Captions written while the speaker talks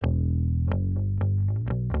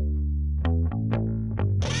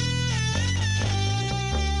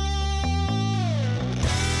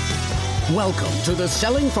Welcome to the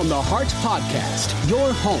Selling from the Heart podcast,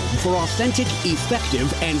 your home for authentic,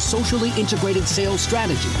 effective, and socially integrated sales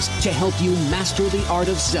strategies to help you master the art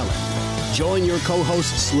of selling. Join your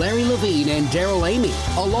co-hosts Larry Levine and Daryl Amy,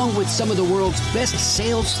 along with some of the world's best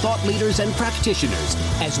sales thought leaders and practitioners,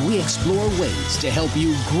 as we explore ways to help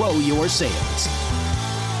you grow your sales.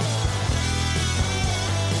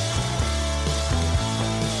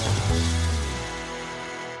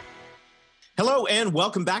 Hello and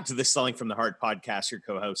welcome back to the Selling from the Heart podcast. Your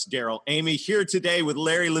co-host Daryl Amy here today with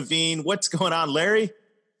Larry Levine. What's going on, Larry?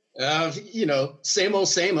 Same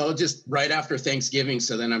old, just right after Thanksgiving.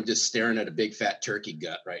 So then I'm just staring at a big fat turkey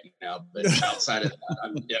gut right now. But outside of that,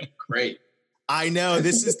 I'm great. I know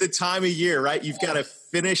this is the time of year, right? You've got to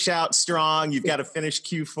finish out strong. You've got to finish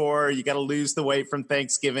Q4. You got to lose the weight from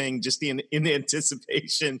Thanksgiving, just in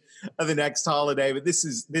anticipation of the next holiday. But this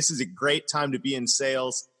is a great time to be in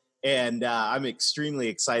sales. And I'm extremely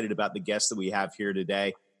excited about the guests that we have here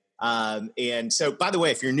today. And so, by the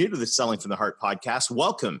way, if you're new to the Selling from the Heart podcast,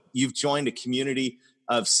 welcome. You've joined a community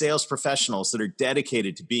of sales professionals that are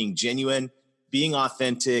dedicated to being genuine, being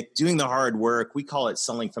authentic, doing the hard work. We call it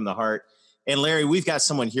Selling from the Heart. And Larry, we've got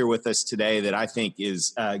someone here with us today that I think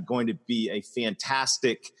is going to be a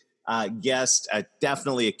fantastic guest,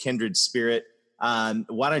 definitely a kindred spirit. Why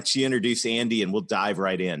don't you introduce Andy and we'll dive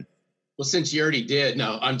right in. Well, since you already did,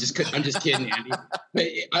 no, I'm just kidding, Andy.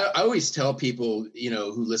 I always tell people,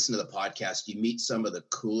 who listen to the podcast, you meet some of the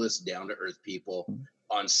coolest down-to-earth people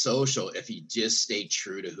on social if you just stay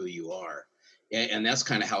true to who you are. And that's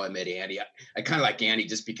kind of how I met Andy. I kind of like Andy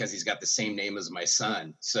just because he's got the same name as my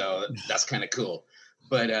son. So that's kind of cool.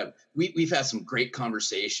 But we've had some great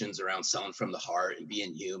conversations around selling from the heart and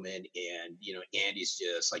being human. And, Andy's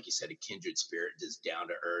just, like you said, a kindred spirit, just down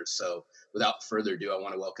to earth. So without further ado, I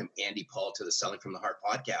want to welcome Andy Paul to the Selling from the Heart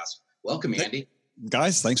podcast. Welcome, Andy.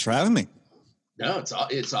 Guys, thanks for having me. No,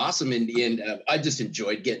 it's awesome. And I just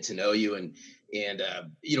enjoyed getting to know you. And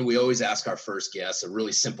we always ask our first guests a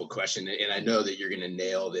really simple question. And I know that you're going to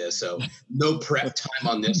nail this. So no prep time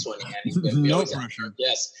on this one, Andy. No pressure.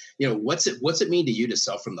 Yes. What's it mean to you to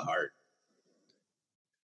sell from the heart?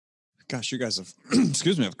 Gosh, you guys have,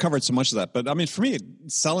 have covered so much of that. But I mean, for me,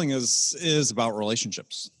 selling is about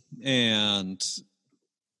relationships. And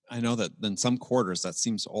I know that in some quarters that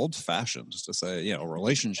seems old fashioned to say,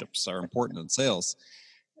 relationships are important in sales.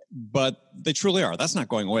 But they truly are. That's not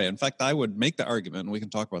going away. In fact, I would make the argument, and we can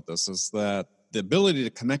talk about this, is that the ability to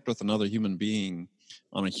connect with another human being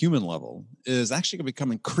on a human level is actually going to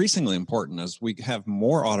become increasingly important as we have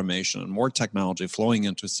more automation and more technology flowing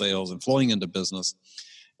into sales and flowing into business.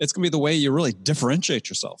 It's going to be the way you really differentiate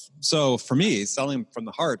yourself. So for me, selling from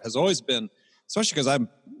the heart has always been, especially because I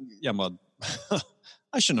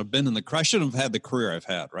shouldn't have been I shouldn't have had the career I've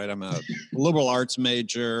had, right? I'm a liberal arts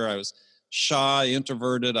major. I was shy,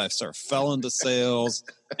 introverted. I sort of fell into sales,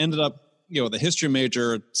 ended up, the history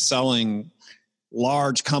major selling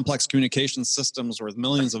large, complex communication systems worth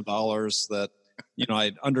millions of dollars that,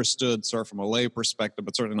 I understood sort of from a lay perspective,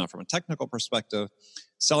 but certainly not from a technical perspective,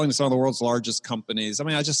 selling to some of the world's largest companies. I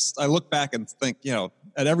mean, I look back and think,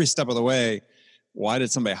 at every step of the way, why did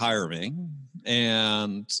somebody hire me?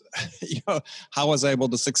 And, how was I able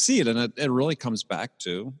to succeed? And it really comes back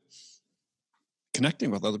to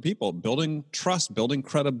connecting with other people, building trust, building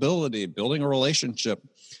credibility, building a relationship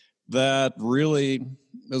that really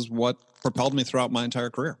is what propelled me throughout my entire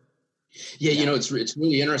career. Yeah, it's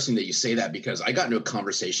really interesting that you say that because I got into a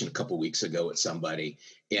conversation a couple of weeks ago with somebody,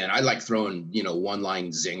 and I like throwing, one-line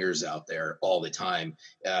zingers out there all the time,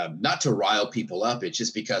 not to rile people up. It's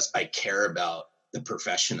just because I care about the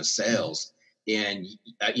profession of sales. And,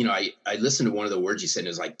 I listened to one of the words you said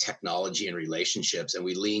is like technology and relationships, and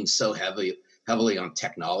we lean so heavily on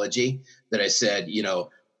technology that I said,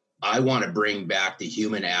 I want to bring back the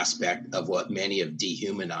human aspect of what many have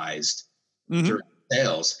dehumanized during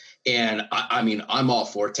sales. And I mean, I'm all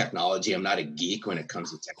for technology. I'm not a geek when it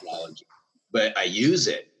comes to technology, but I use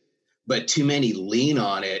it. But too many lean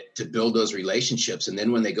on it to build those relationships. And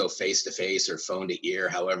then when they go face to face or phone to ear,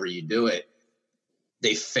 however you do it,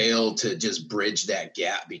 they fail to just bridge that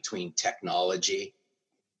gap between technology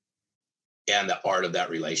and the art of that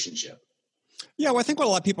relationship. Yeah, well, I think what a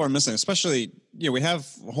lot of people are missing, especially, we have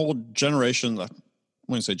a whole generation, I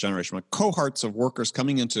wouldn't say generation, but cohorts of workers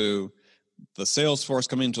coming into the sales force,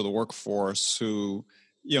 coming into the workforce who,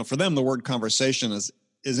 for them, the word conversation is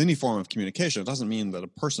any form of communication. It doesn't mean that a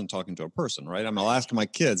person talking to a person, right? I'll ask my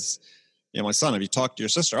kids, my son, have you talked to your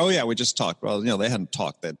sister? Oh yeah, we just talked. Well, they hadn't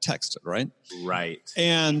talked, they had texted, right? Right.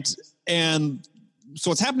 And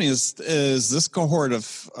so what's happening is this cohort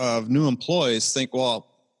of new employees think, well,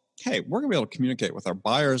 hey, we're going to be able to communicate with our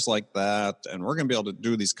buyers like that, and we're going to be able to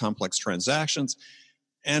do these complex transactions.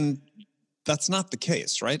 And that's not the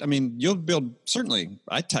case, right? I mean, you'll build, certainly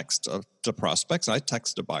I text to prospects, I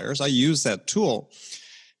text to buyers, I use that tool,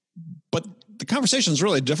 but the conversation is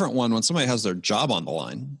really a different one when somebody has their job on the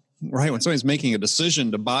line, right? When somebody's making a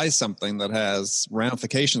decision to buy something that has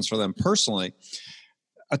ramifications for them personally,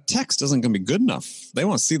 a text isn't going to be good enough. They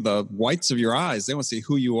want to see the whites of your eyes. They want to see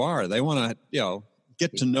who you are. They want to,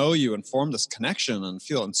 get to know you and form this connection and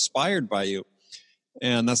feel inspired by you.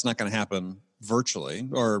 And that's not going to happen virtually,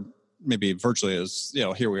 or maybe virtually is,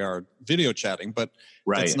 here we are video chatting, but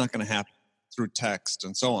That's not going to happen through text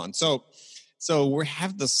and so on. So we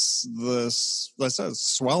have this let's say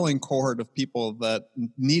swelling cohort of people that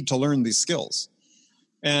need to learn these skills.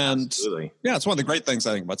 And Absolutely. Yeah, it's one of the great things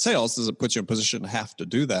I think about sales is it puts you in a position to have to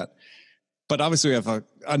do that. But obviously we have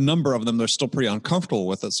a number of them that are still pretty uncomfortable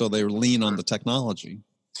with it. So they lean on the technology.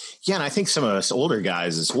 Yeah. And I think some of us older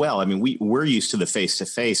guys as well. I mean, we're used to the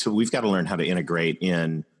face-to-face, but we've got to learn how to integrate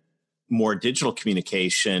in more digital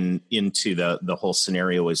communication into the whole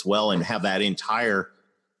scenario as well, and have that entire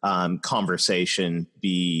conversation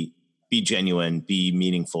be genuine, be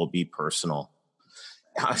meaningful, be personal.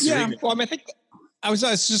 Yeah. Well, I mean, I think I was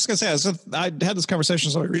just going to say, I had this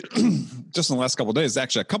conversation just in the last couple of days,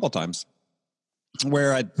 actually a couple of times,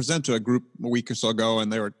 where I'd present to a group a week or so ago,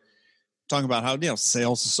 and they were talking about how,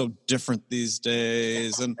 sales is so different these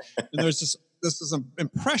days. And there's this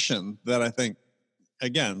impression that I think,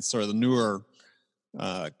 again, sort of the newer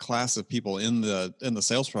class of people in the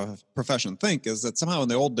sales profession think is that somehow in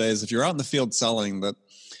the old days, if you're out in the field selling,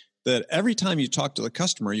 that every time you talk to the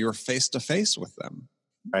customer, you were face to face with them.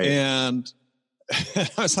 Right. And I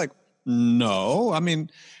was like, no. I mean,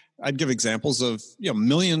 I'd give examples of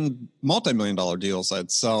multi-million dollar deals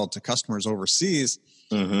I'd sell to customers overseas.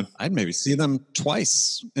 Mm-hmm. I'd maybe see them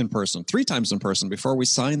twice in person, 3 times in person before we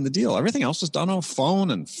signed the deal. Everything else was done on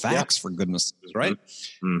phone and fax, for goodness sakes, right?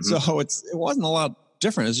 Mm-hmm. So it wasn't a lot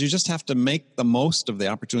different. Is you just have to make the most of the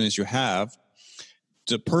opportunities you have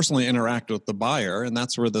to personally interact with the buyer, and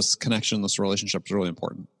that's where this connection, this relationship is really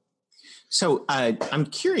important. So I'm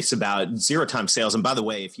curious about Zero Time Sales. And by the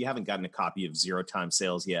way, if you haven't gotten a copy of Zero Time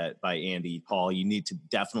Sales yet by Andy Paul, you need to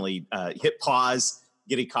definitely hit pause,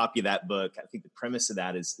 get a copy of that book. I think the premise of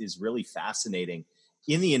that is really fascinating.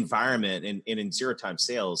 In the environment and in Zero Time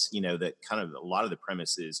Sales, that kind of a lot of the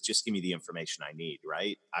premise is just give me the information I need,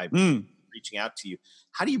 right? I'm reaching out to you.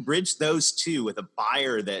 How do you bridge those two with a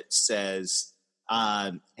buyer that says,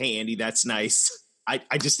 hey, Andy, that's nice.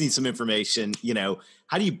 I just need some information.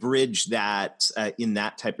 How do you bridge that in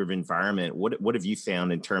that type of environment? What have you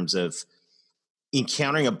found in terms of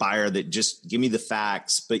encountering a buyer that just give me the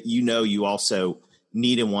facts, but you also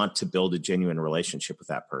need and want to build a genuine relationship with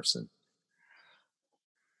that person?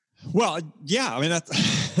 Well, yeah, I mean,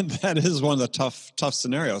 that is one of the tough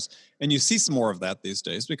scenarios. And you see some more of that these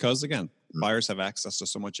days because, again, buyers have access to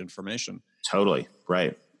so much information. Totally,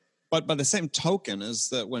 right. But by the same token is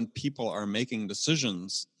that when people are making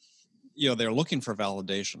decisions, they're looking for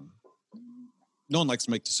validation. No one likes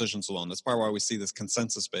to make decisions alone. That's part of why we see this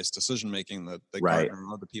consensus-based decision-making that Gartner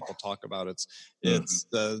and other people talk about. It's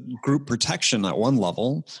the group protection at one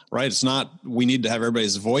level, right? It's not, we need to have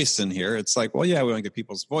everybody's voice in here. It's like, well, yeah, we want to get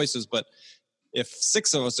people's voices, but if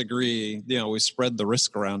 6 of us agree, we spread the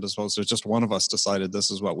risk around as opposed to just one of us decided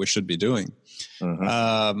this is what we should be doing.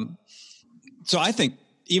 Mm-hmm. So I think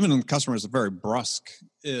even in customers that are very brusque,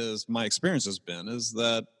 my experience has been is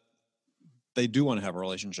that they do want to have a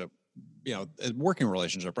relationship, a working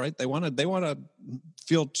relationship, right? They want to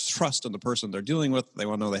feel trust in the person they're dealing with. They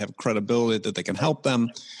want to know they have credibility, that they can help them.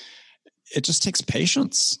 It just takes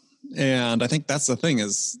patience. And I think that's the thing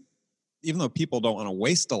is, even though people don't want to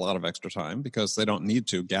waste a lot of extra time because they don't need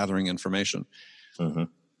to gathering information,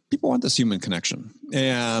 people want this human connection.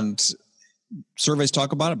 And surveys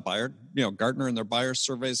talk about it. Gartner and their buyer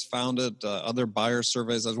surveys found it. Other buyer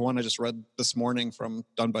surveys, as one I just read this morning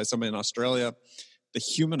done by somebody in Australia, the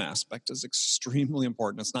human aspect is extremely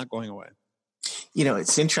important. It's not going away.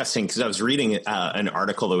 It's interesting because I was reading an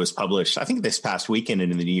article that was published, I think this past weekend in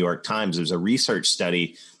the New York Times. There was a research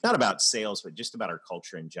study, not about sales, but just about our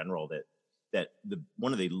culture in general, that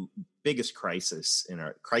one of the biggest crises in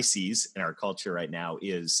our culture right now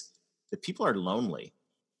is that people are lonely.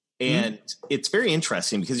 And it's very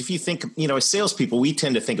interesting because if you think, as salespeople, we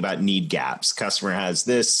tend to think about need gaps. Customer has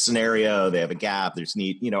this scenario, they have a gap, there's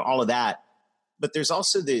need, all of that. But there's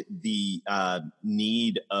also the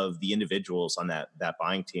need of the individuals on that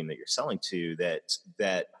buying team that you're selling to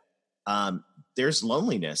that there's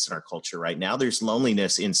loneliness in our culture right now. There's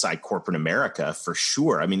loneliness inside corporate America for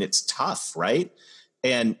sure. I mean, it's tough, right?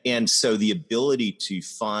 And so the ability to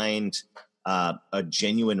find a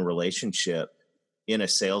genuine relationship in a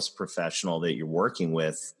sales professional that you're working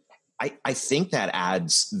with, I think that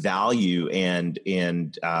adds value and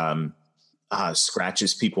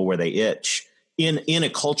scratches people where they itch in a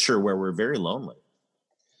culture where we're very lonely.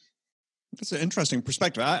 That's an interesting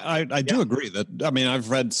perspective. I do agree that, I mean, I've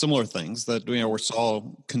read similar things that, we're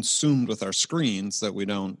so consumed with our screens that we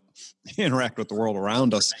don't interact with the world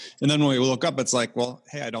around us. And then when we look up, it's like, well,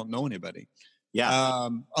 hey, I don't know anybody. Yeah.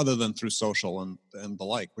 Other than through social and the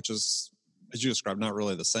like, which is, as you described, not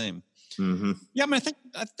really the same. Mm-hmm. Yeah. I mean,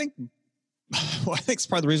 I think it's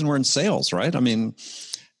part of the reason we're in sales, right? I mean,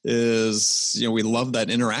 is, we love that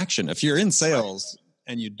interaction. If you're in sales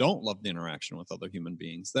and you don't love the interaction with other human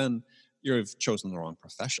beings, then you've chosen the wrong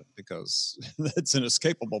profession, because it's an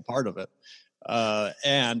inescapable part of it.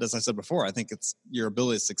 And as I said before, I think it's your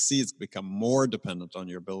ability to succeed has become more dependent on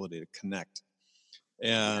your ability to connect.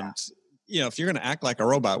 And, if you're going to act like a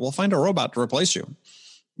robot, well, find a robot to replace you.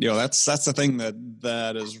 That's the thing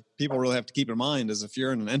that is people really have to keep in mind, is if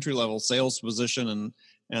you're in an entry-level sales position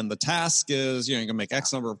and the task is, you can make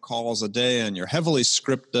X number of calls a day and you're heavily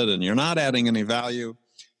scripted and you're not adding any value,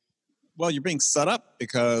 well, you're being set up,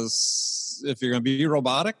 because if you're going to be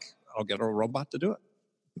robotic, I'll get a robot to do it.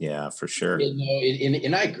 Yeah, for sure.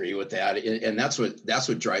 And I agree with that. And that's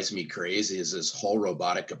what drives me crazy, is this whole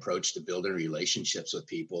robotic approach to building relationships with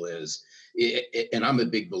people and I'm a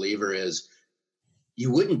big believer, is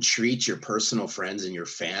you wouldn't treat your personal friends and your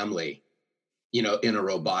family, in a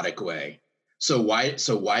robotic way. So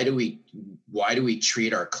why do we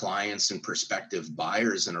treat our clients and prospective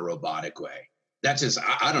buyers in a robotic way? That's just,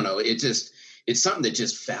 I don't know. It's something that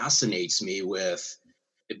just fascinates me with,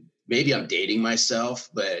 maybe I'm dating myself,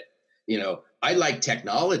 but I like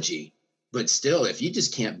technology, but still, if you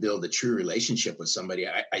just can't build a true relationship with somebody,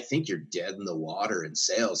 I think you're dead in the water in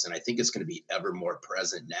sales. And I think it's going to be ever more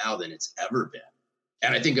present now than it's ever been.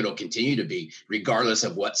 And I think it'll continue to be, regardless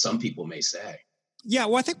of what some people may say. Yeah.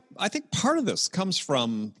 Well, I think part of this comes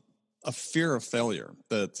from a fear of failure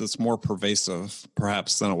that's more pervasive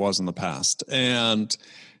perhaps than it was in the past. And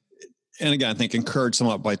again, I think encouraged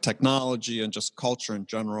somewhat by technology and just culture in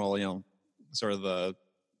general, sort of the,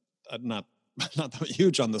 not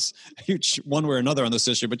huge one way or another on this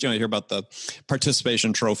issue, but, you hear about the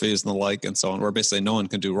participation trophies and the like and so on, where basically no one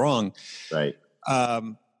can do wrong. Right.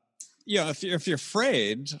 If you're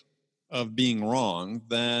afraid of being wrong,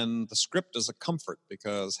 then the script is a comfort,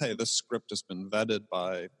 because, hey, this script has been vetted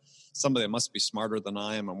by somebody that must be smarter than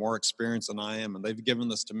I am and more experienced than I am, and they've given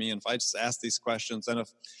this to me. And if I just ask these questions,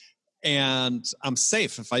 and I'm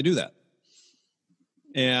safe if I do that.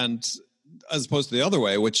 And as opposed to the other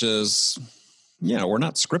way, which is, we're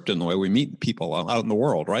not scripted in the way we meet people out in the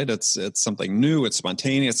world, right? It's something new. It's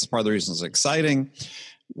spontaneous. It's part of the reason it's exciting.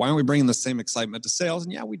 Why aren't we bringing the same excitement to sales?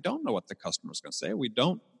 And we don't know what the customer's going to say. We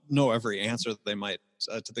don't know every answer that they might,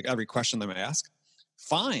 every question they may ask.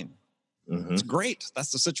 Fine. Mm-hmm. It's great.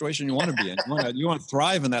 That's the situation you want to be in. You want to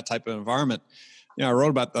thrive in that type of environment. I wrote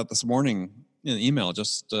about that this morning in an email,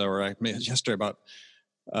 or I made it yesterday, about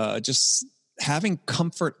just having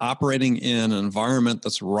comfort operating in an environment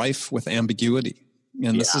that's rife with ambiguity.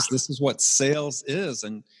 And this is what sales is,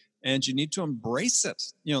 and you need to embrace it.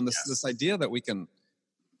 This idea that we can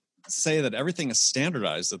say that everything is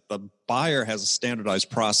standardized, that the buyer has a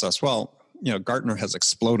standardized process. Well, Gartner has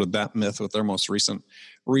exploded that myth with their most recent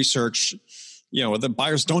research. The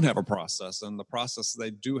buyers don't have a process, and the process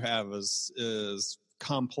they do have is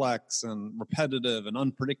complex and repetitive and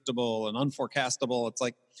unpredictable and unforecastable. It's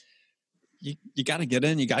like, you got to get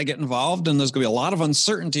in, you got to get involved, and there's going to be a lot of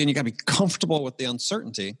uncertainty, and you got to be comfortable with the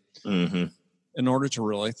uncertainty in order to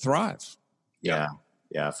really thrive. Yeah,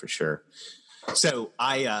 for sure. So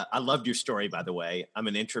I loved your story, by the way. I'm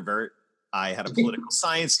an introvert. I had a political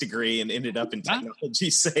science degree and ended up in technology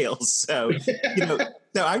sales. So,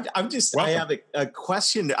 I have a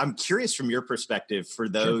question. I'm curious from your perspective for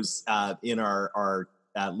those in our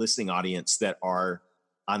listening audience that are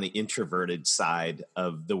on the introverted side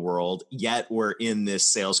of the world, yet we're in this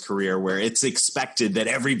sales career where it's expected that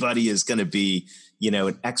everybody is going to be,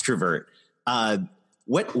 an extrovert.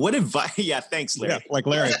 What advice? Yeah. Thanks, Larry. Yeah, like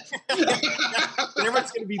Larry.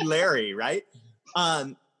 Everyone's going to be Larry, right?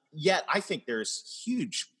 Yet I think there's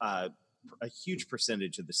a huge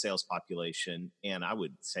percentage of the sales population, and I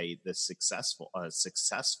would say the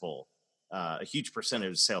a huge percentage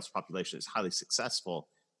of the sales population is highly successful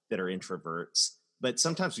that are introverts. But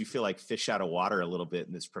sometimes we feel like fish out of water a little bit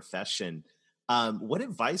in this profession. What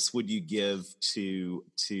advice would you give to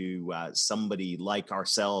somebody like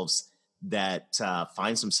ourselves that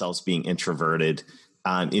finds themselves being introverted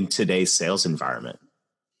in today's sales environment?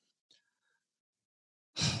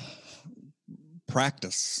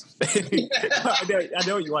 practice. I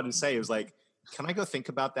know what you wanted to say. It was like, can I go think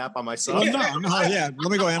about that by myself? No, yeah.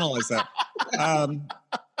 Let me go analyze that.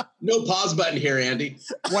 No pause button here, Andy.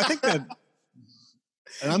 Well, I think that,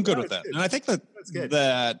 and I'm good with that. And I think that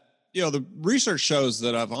the research shows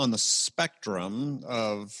that on the spectrum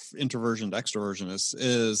of introversion to extroversion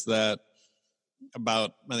is that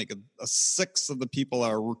about, I think, a sixth of the people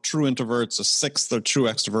are true introverts, a sixth are true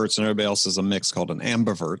extroverts, and everybody else is a mix called an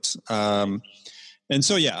ambivert. And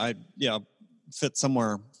so, I fit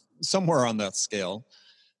somewhere on that scale.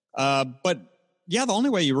 But the only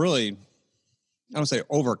way you really, I don't say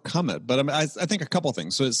overcome it, but I think a couple of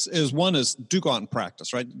things. So is one is do go out and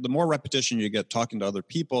practice, right? The more repetition you get talking to other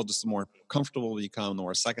people, just the more comfortable you become, the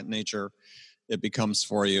more second nature it becomes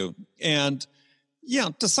for you. And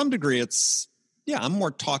to some degree, I'm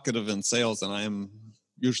more talkative in sales than I am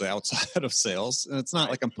usually outside of sales. And it's not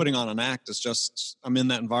like I'm putting on an act. It's just I'm in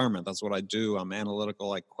that environment. That's what I do. I'm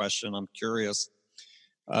analytical. I question. I'm curious.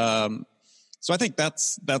 So I think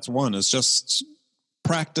that's one is just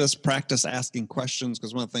practice asking questions,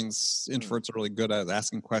 because one of the things introverts are really good at is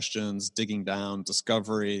asking questions, digging down,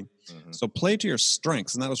 discovery. Mm-hmm. So play to your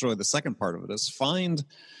strengths. And that was really the second part of it is find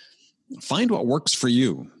what works for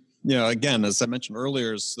you. Again, as I mentioned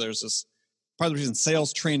earlier, there's this part of the reason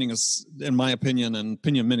sales training is, in my opinion, and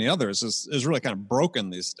opinion of many others, is really kind of broken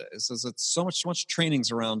these days. Is it's so much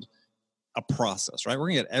trainings around a process, right? We're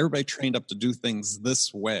going to get everybody trained up to do things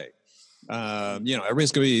this way.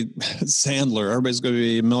 Everybody's going to be Sandler, everybody's going to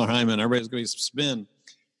be Miller Hyman, everybody's going to be Spin.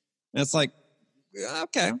 And it's like,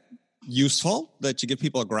 okay, useful that you give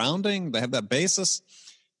people a grounding, they have that basis,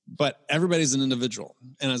 but everybody's an individual.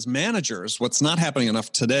 And as managers, what's not happening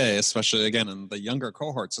enough today, especially again in the younger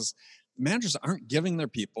cohorts, is managers aren't giving their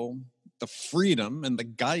people the freedom and the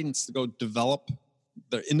guidance to go develop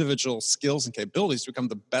their individual skills and capabilities to become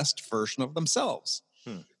the best version of themselves.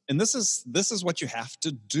 And this is what you have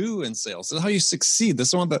to do in sales. This is how you succeed. This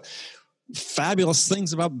is one of the fabulous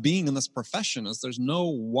things about being in this profession is there's no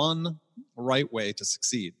one right way to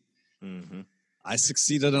succeed. Mm-hmm. I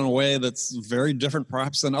succeeded in a way that's very different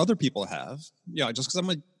perhaps than other people have. Just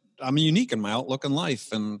because I'm unique in my outlook in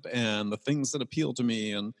life and the things that appeal to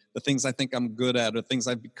me and the things I think I'm good at or things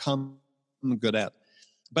I've become good at.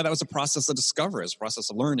 But that was a process of discovery, it's a process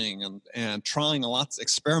of learning and trying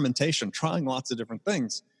experimentation, trying lots of different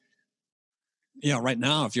things. Right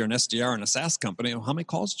now, if you're an SDR in a SaaS company, how many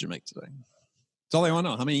calls did you make today? That's all they want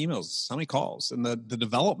to know. How many emails, how many calls? And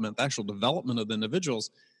the actual development of the individuals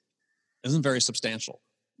isn't very substantial.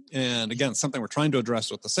 And again, something we're trying to address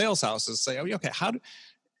with the sales house is say, okay, how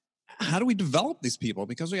do we develop these people?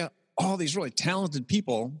 Because we got all these really talented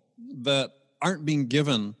people that aren't being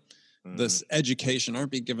given this education, aren't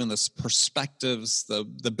being given this perspectives, the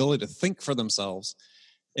ability to think for themselves.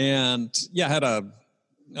 And I had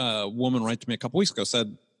a woman write to me a couple weeks ago,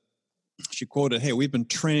 said, she quoted, "Hey, we've been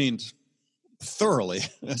trained thoroughly."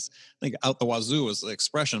 I think out the wazoo is the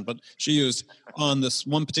expression, but she used on this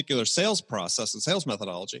one particular sales process and sales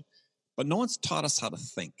methodology, but no one's taught us how to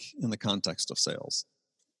think in the context of sales.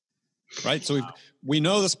 Right? So we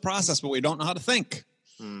know this process, but we don't know how to think.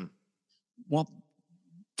 Well,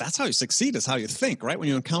 that's how you succeed, is how you think, right? When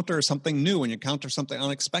you encounter something new, when you encounter something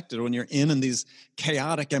unexpected, when you're in these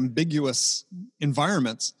chaotic, ambiguous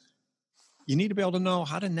environments, you need to be able to know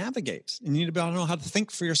how to navigate. And you need to be able to know how to think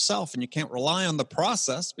for yourself. And you can't rely on the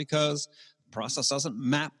process because the process doesn't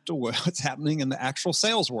map to what's happening in the actual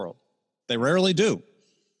sales world. They rarely do.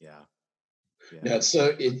 Yeah.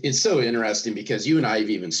 So it's so interesting because you and I have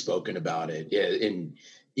even spoken about it in,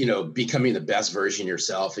 becoming the best version of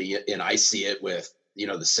yourself. And I see it with,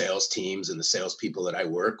 the sales teams and the salespeople that I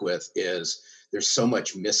work with is there's so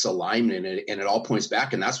much misalignment in it. And it all points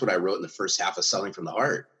back. And that's what I wrote in the first half of Selling from the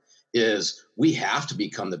Heart is we have to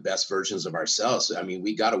become the best versions of ourselves. I mean,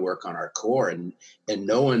 we got to work on our core and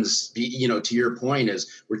no one's, to your point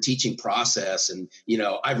is we're teaching process. And,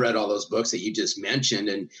 I've read all those books that you just mentioned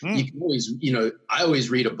and you can always, I always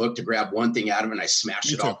read a book to grab one thing out of it and I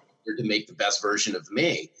smash it all to make the best version of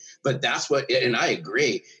me. But that's and I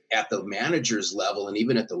agree at the manager's level and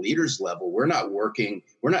even at the leader's level, we're not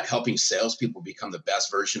helping salespeople become the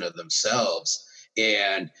best version of themselves.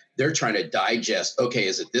 And they're trying to digest, okay,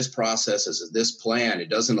 is it this process? Is it this plan? It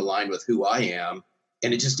doesn't align with who I am.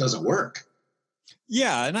 And it just doesn't work.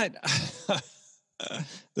 Yeah. And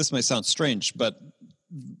this may sound strange, but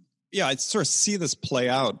I sort of see this play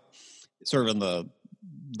out sort of in the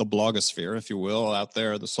blogosphere, if you will, out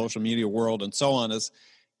there, the social media world and so on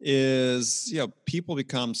is people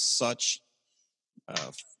become such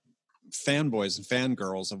fanboys and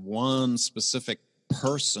fangirls of one specific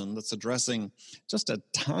person that's addressing just a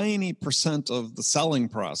tiny percent of the selling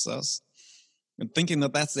process and thinking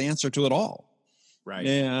that that's the answer to it all.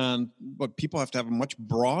 Right. But people have to have a much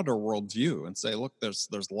broader worldview and say, look, there's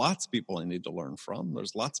lots of people I need to learn from.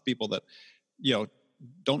 There's lots of people that,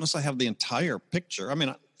 don't necessarily have the entire picture. I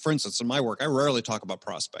mean, for instance, in my work, I rarely talk about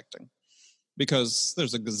prospecting because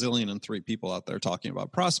there's a gazillion and 3 people out there talking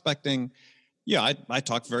about prospecting. Yeah, I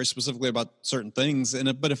talk very specifically about certain things in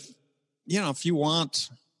it, but if you want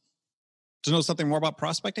to know something more about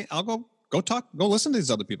prospecting, I'll go listen to these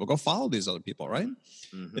other people, go follow these other people, right?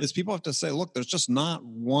 Mm-hmm. It is people have to say, look, there's just not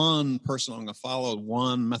one person I'm going to follow,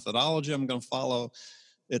 one methodology I'm going to follow.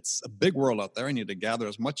 It's a big world out there. I need to gather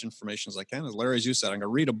as much information as I can. As Larry, as you said, I'm going to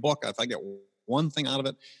read a book. If I get one thing out of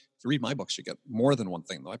it, if you read my books, you get more than one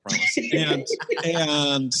thing, though, I promise.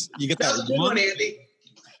 And you get that one. Andy.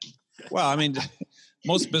 Well, I mean,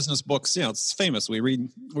 most business books, it's famous. We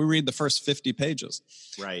read the first 50 pages.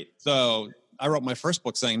 Right. So I wrote my first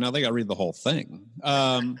book saying, no, they got to read the whole thing.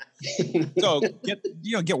 So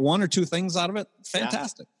get 1 or 2 things out of it.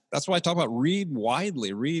 Fantastic. Yeah. That's why I talk about read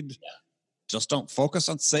widely. Just don't focus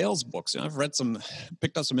on sales books. I've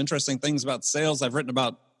picked up some interesting things about sales I've written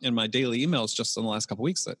about in my daily emails just in the last couple of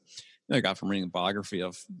weeks that I got from reading a biography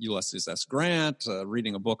of Ulysses S. Grant,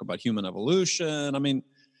 reading a book about human evolution. I mean,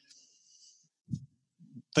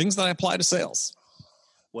 things that I apply to sales.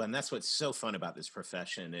 Well, and that's what's so fun about this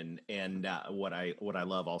profession, and what I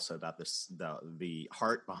love also about this, the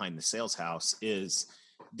heart behind the Sales House is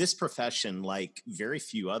this profession, like very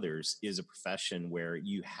few others, is a profession where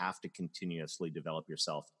you have to continuously develop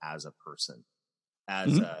yourself as a person,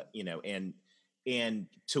 as and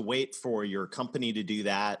to wait for your company to do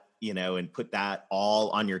that, and put that all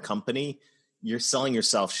on your company, you're selling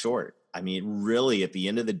yourself short. I mean, really, at the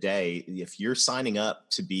end of the day, if you're signing up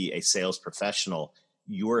to be a sales professional,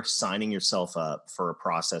 you're signing yourself up for a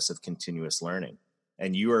process of continuous learning.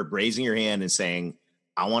 And you are raising your hand and saying,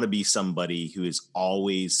 I want to be somebody who is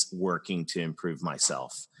always working to improve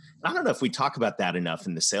myself. And I don't know if we talk about that enough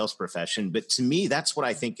in the sales profession, but to me, that's what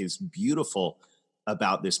I think is beautiful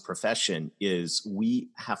about this profession is we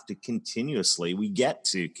get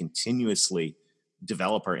to continuously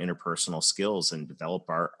develop our interpersonal skills and develop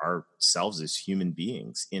ourselves as human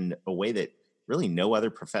beings in a way that really no other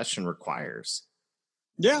profession requires.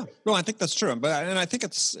 Yeah, no, I think that's true. And I think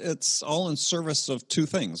it's all in service of 2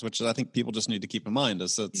 things, which I think people just need to keep in mind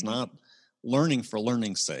is that it's not learning for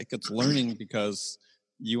learning's sake. It's learning because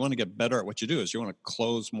you want to get better at what you do is you want to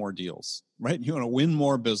close more deals, right? You want to win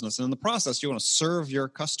more business. And in the process, you want to serve your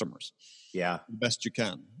customers the best you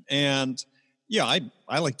can. And yeah,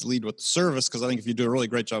 I like to lead with service because I think if you do a really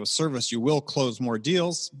great job of service, you will close more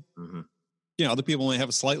deals. Mm-hmm. Other people may have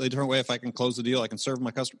a slightly different way. If I can close the deal, I can serve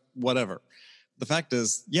my customer, whatever. The fact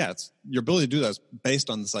is, it's your ability to do that is based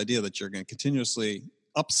on this idea that you're going to continuously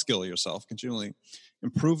upskill yourself, continually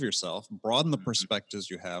improve yourself, broaden the perspectives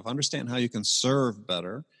you have, understand how you can serve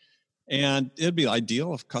better. And it'd be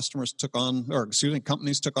ideal if companies took on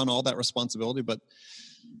all that responsibility, but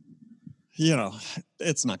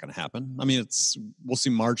it's not going to happen. I mean, we'll see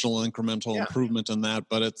marginal incremental improvement in that,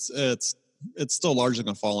 but it's still largely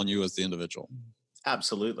going to fall on you as the individual.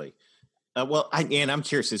 Absolutely. I'm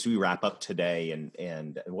curious as we wrap up today,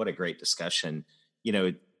 and what a great discussion.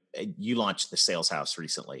 You launched the Sales House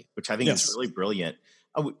recently, which I think is really brilliant.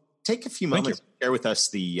 Take a few moments to share with us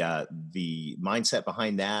the mindset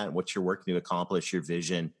behind that, what you're working to accomplish, your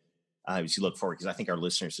vision as you look forward, because I think our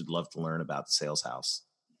listeners would love to learn about the Sales House.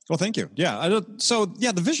 Well, thank you. Yeah.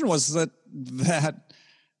 The vision was that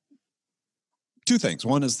 2 things.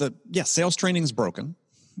 One is that, sales training is broken.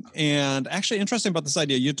 And actually interesting about this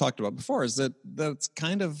idea you talked about before is that it's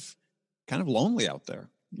kind of lonely out there.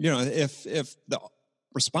 If the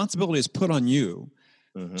responsibility is put on you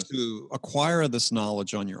to acquire this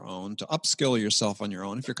knowledge on your own, to upskill yourself on your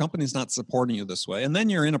own, if your company's not supporting you this way, and then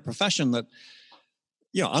you're in a profession that,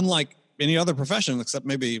 unlike any other profession except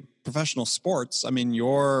maybe professional sports, I mean,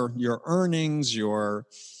 your earnings, your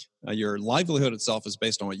livelihood itself is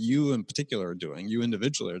based on what you in particular are doing, you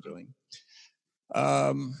individually are doing.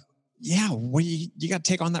 You got to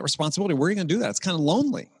take on that responsibility. Where are you going to do that? It's kind of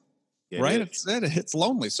lonely, right? It's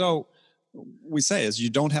lonely. So we say is you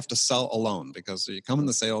don't have to sell alone because you come in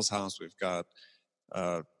the Sales House. We've got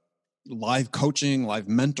live coaching, live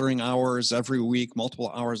mentoring hours every week,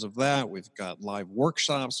 multiple hours of that. We've got live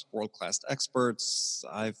workshops, world-class experts.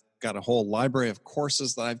 I've got a whole library of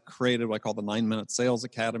courses that I've created, what I call the 9-Minute Sales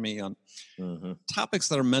Academy, on topics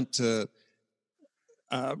that are meant to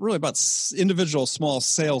really about individual small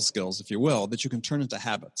sales skills, if you will, that you can turn into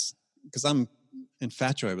habits. Because I'm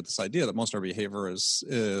infatuated with this idea that most of our behavior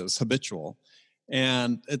is habitual.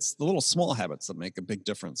 And it's the little small habits that make a big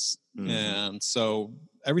difference. Mm-hmm. And so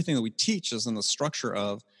everything that we teach is in the structure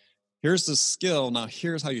of, here's the skill. Now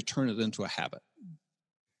here's how you turn it into a habit.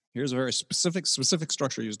 Here's a very specific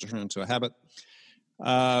structure used to turn it into a habit.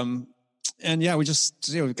 And yeah,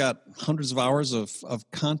 we've got hundreds of hours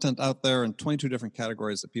of content out there in 22 different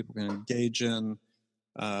categories that people can engage in.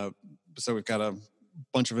 So we've got a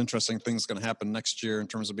bunch of interesting things going to happen next year in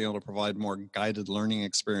terms of being able to provide more guided learning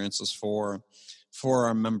experiences for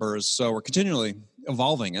our members. So we're continually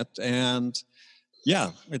evolving it. And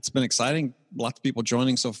yeah, it's been exciting. Lots of people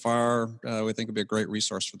joining so far. We think it'll be a great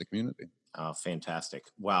resource for the community. Oh, fantastic.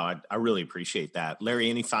 Wow. I really appreciate that. Larry,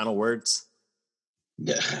 any final words?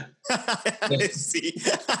 Yeah. See,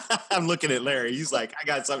 I'm looking at Larry. He's like, I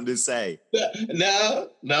got something to say. No.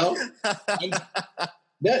 No,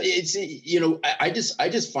 it's, I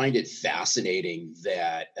just find it fascinating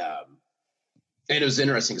that, and it was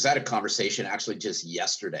interesting because I had a conversation actually just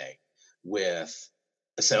yesterday with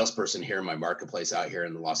a salesperson here in my marketplace out here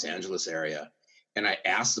in the Los Angeles area. And I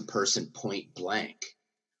asked the person point blank,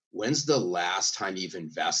 when's the last time you've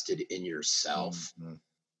invested in yourself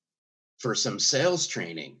for some sales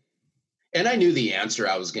training? And I knew the answer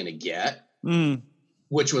I was going to get,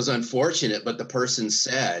 which was unfortunate, but the person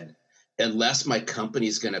said, unless my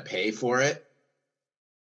company's going to pay for it,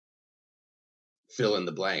 fill in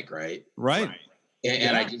the blank, right? Right.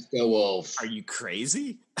 And I just go, well, are you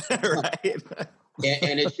crazy? Right.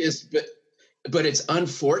 and it's just, but it's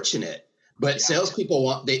unfortunate. But salespeople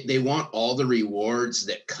want, they want all the rewards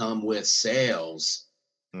that come with sales.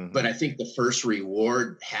 Mm-hmm. But I think the first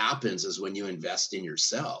reward happens is when you invest in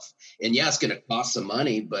yourself. And yeah, it's going to cost some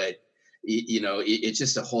money, but it's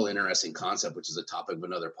just a whole interesting concept, which is a topic of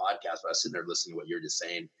another podcast. But I was sitting there listening to what you're just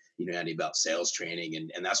saying, Andy, about sales training.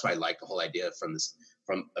 And that's why I like the whole idea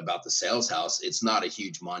about the sales house. It's not a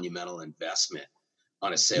huge monumental investment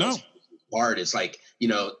on a sales part. It's like,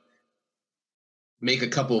 make a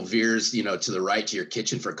couple of veers, to the right to your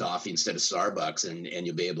kitchen for coffee instead of Starbucks, and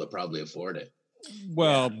you'll be able to probably afford it.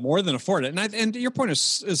 Well, more than afford it. And your point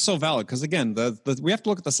is so valid, because again, we have to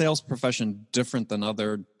look at the sales profession different than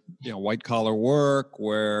other, white collar work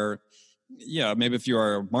where, maybe if you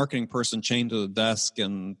are a marketing person chained to the desk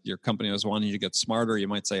and your company is wanting you to get smarter, you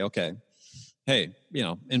might say, okay, hey,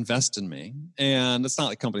 invest in me. And it's not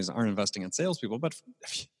like companies aren't investing in salespeople, but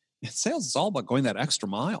sales is all about going that extra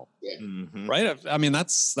mile, right? I mean,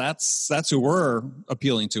 that's who we're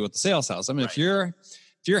appealing to at the sales house. I mean, if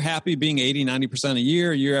you're happy being 80, 90% a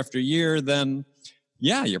year after year, then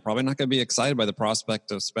you're probably not going to be excited by the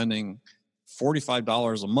prospect of spending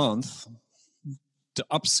 $45 a month to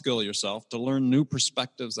upskill yourself, to learn new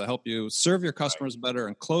perspectives that help you serve your customers better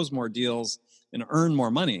and close more deals and earn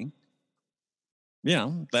more money.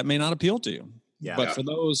 That may not appeal to you. Yeah. But for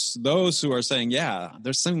those who are saying,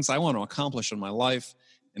 there's things I want to accomplish in my life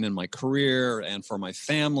and in my career and for my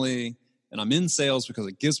family, and I'm in sales because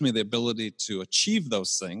it gives me the ability to achieve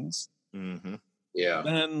those things, then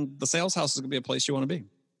the sales house is going to be a place you want to be.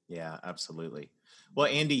 Yeah, absolutely. Well,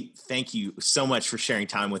 Andy, thank you so much for sharing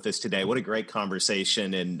time with us today. What a great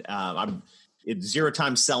conversation. And it's Zero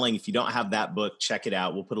Time Selling. If you don't have that book, check it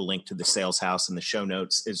out. We'll put a link to the sales house in the show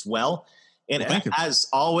notes as well. And as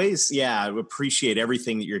always, I appreciate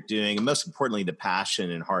everything that you're doing, and most importantly, the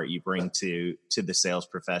passion and heart you bring to the sales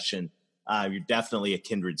profession. You're definitely a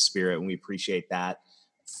kindred spirit, and we appreciate that.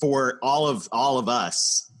 For all of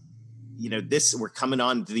us, we're coming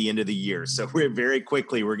on to the end of the year, so we're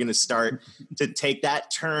going to start to take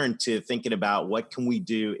that turn to thinking about what can we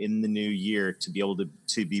do in the new year to be able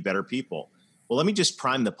to be better people. Well, let me just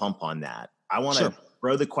prime the pump on that. I want to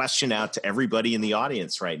throw the question out to everybody in the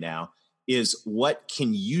audience right now. Is what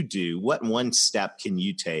can you do? What one step can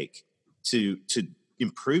you take to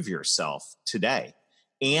improve yourself today?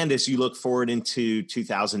 And as you look forward into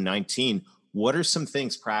 2019, what are some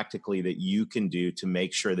things practically that you can do to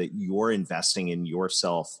make sure that you're investing in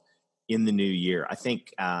yourself in the new year? I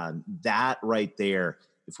think that right there,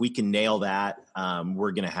 if we can nail that,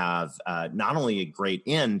 we're going to have not only a great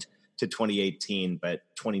end to 2018, but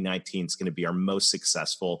 2019 is going to be our most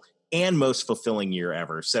successful and most fulfilling year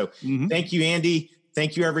ever. So Thank you, Andy.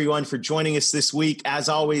 Thank you, everyone, for joining us this week. As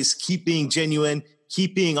always, keep being genuine,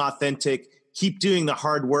 keep being authentic, keep doing the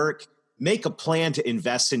hard work, make a plan to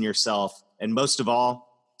invest in yourself, and most of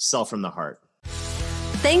all, sell from the heart.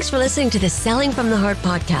 Thanks for listening to the Selling from the Heart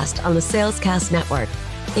podcast on the Salescast Network.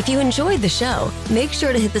 If you enjoyed the show, make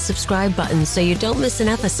sure to hit the subscribe button so you don't miss an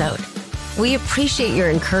episode. We appreciate your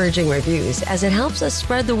encouraging reviews as it helps us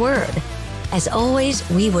spread the word. As always,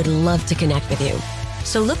 we would love to connect with you.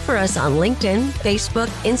 So look for us on LinkedIn, Facebook,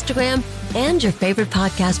 Instagram, and your favorite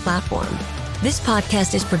podcast platform. This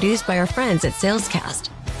podcast is produced by our friends at Salescast.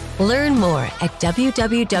 Learn more at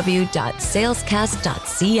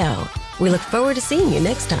www.salescast.co. We look forward to seeing you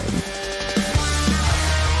next time.